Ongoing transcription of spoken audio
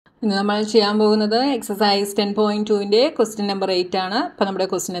ഇന്ന് നമ്മൾ ചെയ്യാൻ പോകുന്നത് എക്സസൈസ് 10.2ന്റെ ക്വസ്റ്റ്യൻ നമ്പർ 8 ആണ്. അപ്പോൾ നമ്മുടെ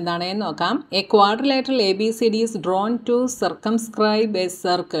ക്വസ്റ്റ്യൻ എന്താണെന്ന് നോക്കാം. A quadrilateral ABCD is drawn to circumscribe a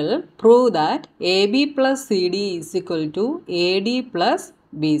circle. Prove that AB plus CD is equal to AD plus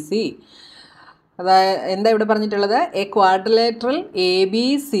BC. അതായത് എന്താ ഇവിടെ പറഞ്ഞിട്ടുള്ളത്? A quadrilateral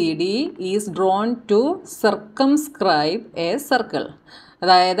ABCD is drawn to circumscribe a circle.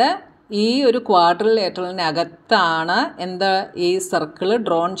 അതായത് ഈ ഒരു ക്വാഡ്രിലേറ്ററിനകത്താണ് എന്താ ഈ സർക്കിൾ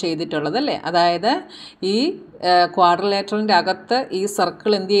ഡ്രോൺ ചെയ്തിട്ടുള്ളത് അല്ലേ. അതായത് ഈ ക്വാഡ്രിലേറ്ററിൻ്റെ അകത്ത് ഈ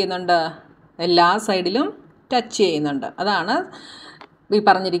സർക്കിൾ എന്ത് ചെയ്യുന്നുണ്ട്? എല്ലാ സൈഡിലും ടച്ച് ചെയ്യുന്നുണ്ട്. അതാണ് ഈ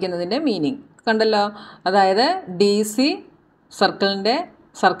പറഞ്ഞിരിക്കുന്നതിൻ്റെ മീനിങ്. കണ്ടല്ലോ. അതായത് DC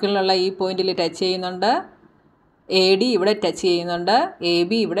സർക്കിളിലുള്ള ഈ പോയിന്റിൽ ടച്ച് ചെയ്യുന്നുണ്ട്, AD ഇവിടെ ടച്ച് ചെയ്യുന്നുണ്ട്,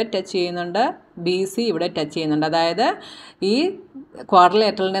 AB ഇവിടെ ടച്ച് ചെയ്യുന്നുണ്ട്, BC ഇവിടെ ടച്ച് ചെയ്യുന്നുണ്ട്. അതായത് ഈ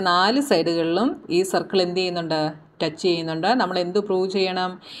ക്വാഡ്രിലേറ്ററിൻ്റെ 4 സൈഡുകളിലും ഈ സർക്കിൾ എന്ത് ചെയ്യുന്നുണ്ട്? ടച്ച് ചെയ്യുന്നുണ്ട്. നമ്മൾ എന്ത് പ്രൂവ്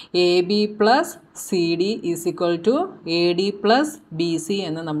ചെയ്യണം? AB plus CD is equal to AD plus BC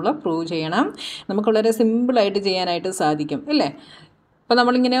എന്ന് നമ്മൾ പ്രൂവ് ചെയ്യണം. നമുക്ക് വളരെ സിമ്പിളായിട്ട് ചെയ്യാനായിട്ട് സാധിക്കും അല്ലേ. അപ്പോൾ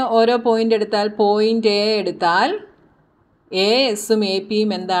നമ്മളിങ്ങനെ ഓരോ പോയിൻ്റ് എടുത്താൽ, പോയിൻ്റ് A എടുത്താൽ ASഉം APയും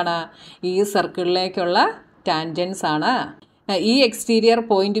എന്താണ്? ഈ സർക്കിളിലേക്കുള്ള ടാൻജൻസ് ആണ്. ഈ എക്സ്റ്റീരിയർ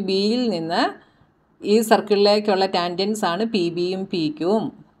പോയിന്റ് ബിയിൽ നിന്ന് ഈ സർക്കിളിലേക്കുള്ള ടാൻജൻസ് ആണ് PBയും PQവും.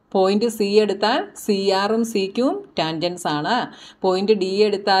 പോയിന്റ് C എടുത്താൽ CRഉം CQവും ടാൻജൻസ് ആണ്. പോയിന്റ് D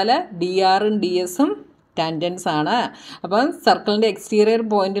എടുത്താൽ DRഉം DSഉം ടാൻജൻസ് ആണ്. അപ്പം സർക്കിളിൻ്റെ എക്സ്റ്റീരിയർ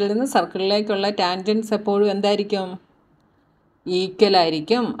പോയിന്റിൽ നിന്ന് സർക്കിളിലേക്കുള്ള ടാൻജൻസ് എപ്പോഴും എന്തായിരിക്കും? ഈക്വൽ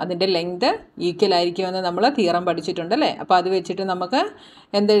ആയിരിക്കും. അതിൻ്റെ ലെങ്ത് ഈക്വൽ ആയിരിക്കുമെന്ന് നമ്മൾ തിയറം പഠിച്ചിട്ടുണ്ടല്ലേ. അപ്പോൾ അത് വെച്ചിട്ട് നമുക്ക്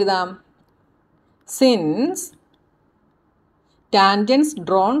എന്തെഴുതാം? Since tangents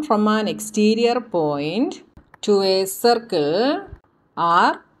drawn from an exterior point to a circle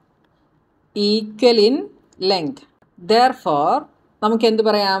are equal in length, therefore നമുക്ക് എന്ത്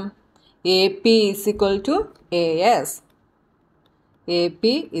പറയാം? AP is equal to AS. AP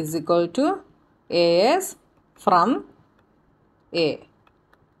is equal to AS from A.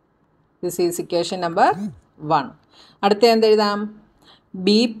 This is equation number 1. അടുത്ത എന്തെഴുതാം?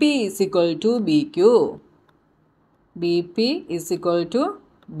 BP is equal to BQ. BP is equal to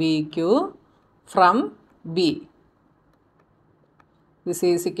BQ from B. This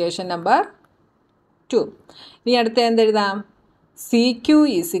is equation number 2. ഇനി അടുത്ത എന്തെഴുതാം? CQ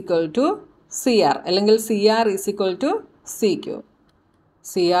is equal to CR അല്ലെങ്കിൽ CR is equal to CQ.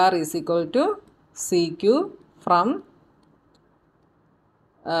 CR is equal to CQ from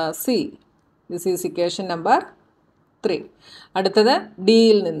C. This is equation number 3. അടുത്തത്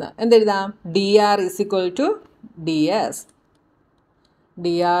ഡിയിൽ നിന്ന് എന്തെഴുതാം? DR is equal to DS.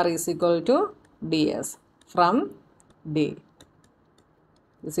 DR is equal to DS from D.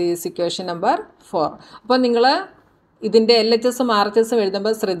 This is equation number 4. അപ്പോൾ നിങ്ങൾ ഇതിൻ്റെ LHSും RHSും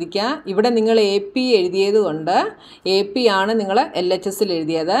എഴുതുമ്പോൾ ശ്രദ്ധിക്കുക. ഇവിടെ നിങ്ങൾ AP എഴുതിയത് കൊണ്ട് AP ആണ് നിങ്ങൾ LHSൽ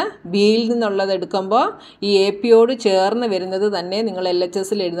എഴുതിയത്. ബിയിൽ നിന്നുള്ളത് എടുക്കുമ്പോൾ ഈ APയോട് ചേർന്ന് വരുന്നത് തന്നെ നിങ്ങൾ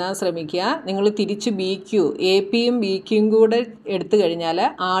LHSൽ എഴുതാൻ ശ്രമിക്കുക. നിങ്ങൾ തിരിച്ച് BQ, APയും BQയും കൂടെ എടുത്തു കഴിഞ്ഞാൽ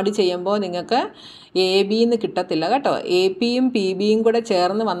ആഡ് ചെയ്യുമ്പോൾ നിങ്ങൾക്ക് ABന്ന് കിട്ടത്തില്ല കേട്ടോ. APയും PBയും കൂടെ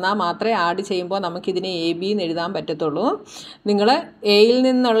ചേർന്ന് വന്നാൽ മാത്രമേ ആഡ് ചെയ്യുമ്പോൾ നമുക്കിതിനെ AB എന്ന് എഴുതാൻ പറ്റത്തുള്ളൂ. നിങ്ങൾ എയിൽ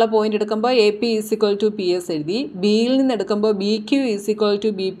നിന്നുള്ള പോയിന്റ് എടുക്കുമ്പോൾ AP is equal to PS എഴുതി, ബിയിൽ നിന്ന് എടുക്കുമ്പോൾ BQ is equal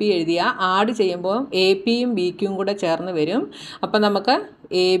to BP എഴുതിയ ആഡ് ചെയ്യുമ്പോൾ APയും BQയും കൂടെ ചേർന്ന് വരും. അപ്പം നമുക്ക്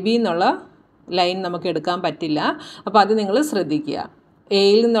AB എന്നുള്ള ലൈൻ നമുക്ക് എടുക്കാൻ പറ്റില്ല. അപ്പോൾ അത് നിങ്ങൾ ശ്രദ്ധിക്കുക.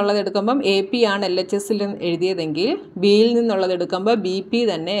 എയിൽ നിന്നുള്ളത് എടുക്കുമ്പം AP ആണ് LHSൽ എഴുതിയതെങ്കിൽ ബിയിൽ നിന്നുള്ളത് എടുക്കുമ്പോൾ BP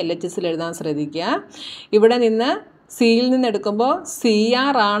തന്നെ LHSൽ എഴുതാൻ ശ്രദ്ധിക്കുക. ഇവിടെ നിന്ന് സിയിൽ നിന്ന് എടുക്കുമ്പോൾ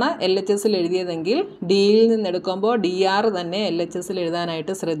CR ആണ് LHSൽ എഴുതിയതെങ്കിൽ ഡിയിൽ നിന്ന് എടുക്കുമ്പോൾ DR തന്നെ LHSൽ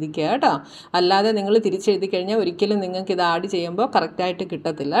എഴുതാനായിട്ട് ശ്രദ്ധിക്കുക കേട്ടോ. അല്ലാതെ നിങ്ങൾ തിരിച്ചെഴുതി കഴിഞ്ഞാൽ ഒരിക്കലും നിങ്ങൾക്ക് ഇത് ആഡ് ചെയ്യുമ്പോൾ കറക്റ്റായിട്ട്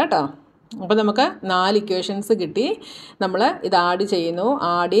കിട്ടത്തില്ല കേട്ടോ. അപ്പോൾ നമുക്ക് 4 ഇക്വേഷൻസ് കിട്ടി. നമ്മൾ ഇത് ആഡ് ചെയ്യുന്നു.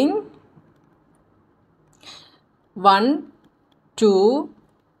 ആഡിങ് 1, 2,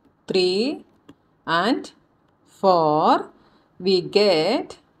 3 and 4 we get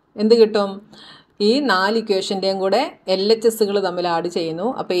എന്ത് കിട്ടും? ഈ 4 ഇക്വേഷൻ്റെയും കൂടെ LHSകൾ തമ്മിൽ ആഡ് ചെയ്യുന്നു.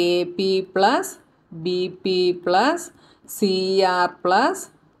 അപ്പോൾ AP plus BP plus CR plus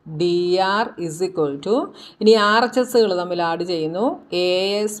DR is equal to, ഇനി RHSകൾ തമ്മിൽ ആഡ് ചെയ്യുന്നു.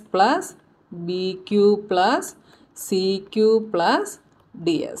 AS plus BQ plus CQ plus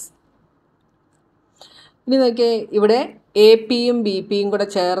DS. ഇനി നോക്കിയേ, ഇവിടെ APയും BPയും കൂടെ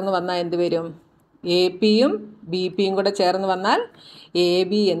ചേർന്ന് വന്നാൽ എന്ത് വരും? APയും BPയും കൂടെ ചേർന്ന് വന്നാൽ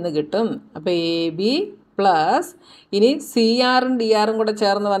AB എന്ന് കിട്ടും. അപ്പോൾ AB പ്ലസ് ഇനി CRും DRും കൂടെ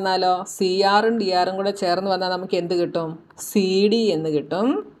ചേർന്ന് വന്നാലോ? CRും DRും കൂടെ ചേർന്ന് വന്നാൽ നമുക്ക് എന്ത് കിട്ടും? CD എന്ന് കിട്ടും.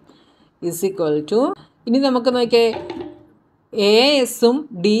 ഇസ് ഈക്വൽ ടു, ഇനി നമുക്ക് നോക്കിയേ എ എസും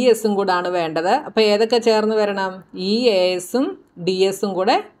ഡി എസും കൂടാണ് വേണ്ടത്. അപ്പോൾ ഏതൊക്കെ ചേർന്ന് വരണം? ഈ എ എസും ഡി എസും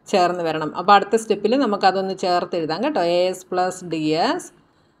കൂടെ ചേർന്ന് വരണം. അപ്പോൾ അടുത്ത സ്റ്റെപ്പിൽ നമുക്കതൊന്ന് ചേർത്ത് എഴുതാം കേട്ടോ. A S plus D S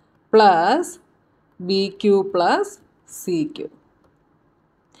plus B Q plus C Q.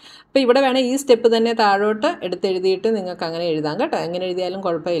 അപ്പോൾ ഇവിടെ വേണം ഈ സ്റ്റെപ്പ് തന്നെ താഴോട്ട് എടുത്തെഴുതിയിട്ട് നിങ്ങൾക്ക് അങ്ങനെ എഴുതാം കേട്ടോ. എങ്ങനെ എഴുതിയാലും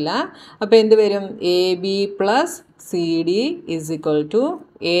കുഴപ്പമില്ല. അപ്പോൾ എന്ത് വരും? A B plus C D is equal to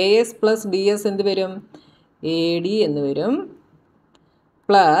A S plus D S എന്ത് വരും? എ ഡി എന്ന് വരും.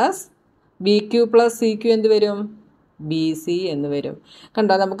 Plus B Q plus C Q എന്ത് വരും? ബി സി എന്ന് വരും.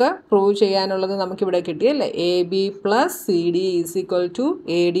 കണ്ടോ, നമുക്ക് പ്രൂവ് ചെയ്യാനുള്ളത് നമുക്കിവിടെ കിട്ടിയല്ലേ. A B plus C D is equal to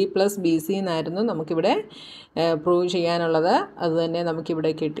A D plus B C എന്നായിരുന്നു നമുക്കിവിടെ പ്രൂവ് ചെയ്യാനുള്ളത്. അത് തന്നെ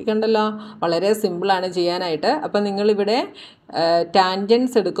നമുക്കിവിടെ കിട്ടി. കണ്ടല്ലോ, വളരെ സിമ്പിളാണ് ചെയ്യാനായിട്ട്. അപ്പം നിങ്ങളിവിടെ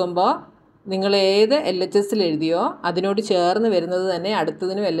ടാൻജൻസ് എടുക്കുമ്പോൾ നിങ്ങൾ ഏത് എൽ എച്ച് എസിൽ എഴുതിയോ അതിനോട് ചേർന്ന് വരുന്നത് തന്നെ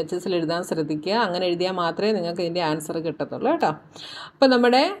അടുത്തതിനും എൽ എച്ച് എസിൽ എഴുതാൻ ശ്രദ്ധിക്കുക. അങ്ങനെ എഴുതിയാൽ മാത്രമേ നിങ്ങൾക്ക് ഇതിൻ്റെ ആൻസർ കിട്ടത്തുള്ളൂ കേട്ടോ. അപ്പോൾ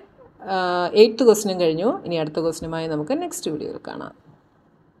നമ്മുടെ 8th ക്വസ്റ്റ്യനും കഴിഞ്ഞു. ഇനി അടുത്ത ക്വസ്റ്റ്യനുമായി നമുക്ക് നെക്സ്റ്റ് വീഡിയോയിൽ കാണാം.